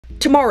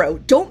Tomorrow,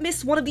 don't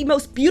miss one of the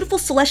most beautiful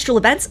celestial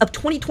events of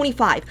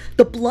 2025,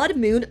 the blood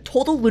moon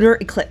total lunar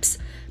eclipse.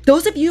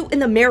 Those of you in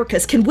the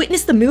Americas can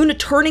witness the moon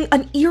turning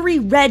an eerie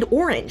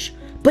red-orange.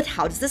 But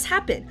how does this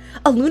happen?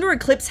 A lunar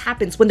eclipse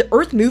happens when the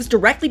Earth moves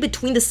directly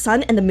between the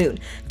sun and the moon,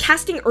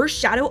 casting Earth's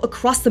shadow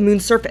across the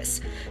moon's surface.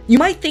 You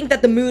might think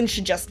that the moon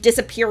should just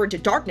disappear into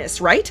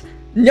darkness, right?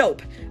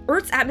 Nope.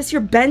 Earth's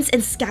atmosphere bends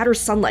and scatters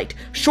sunlight.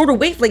 Shorter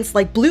wavelengths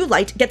like blue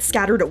light get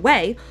scattered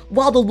away,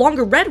 while the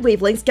longer red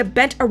wavelengths get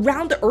bent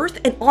around the Earth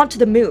and onto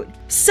the moon.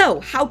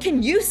 So, how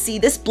can you see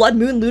this blood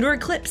moon lunar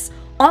eclipse?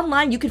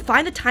 Online, you can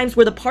find the times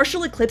where the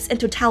partial eclipse and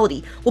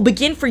totality will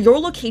begin for your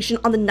location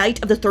on the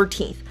night of the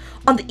 13th.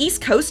 On the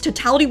East Coast,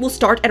 totality will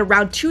start at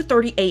around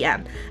 2:30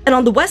 a.m., and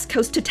on the West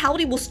Coast,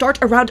 totality will start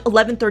around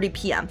 11:30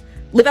 p.m.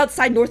 Live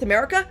outside North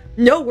America?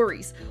 No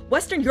worries.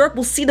 Western Europe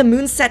will see the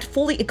moon set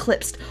fully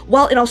eclipsed,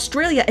 while in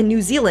Australia and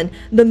New Zealand,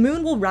 the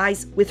moon will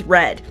rise with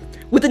red.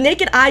 With the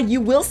naked eye, you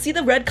will see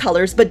the red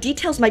colors, but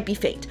details might be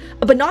faked.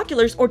 A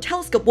binoculars or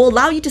telescope will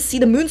allow you to see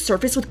the moon's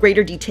surface with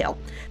greater detail.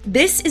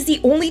 This is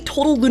the only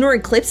total lunar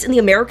eclipse in the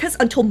Americas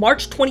until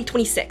March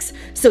 2026,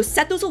 so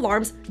set those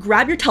alarms,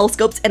 grab your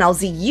telescopes, and I'll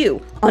see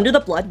you under the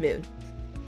blood moon.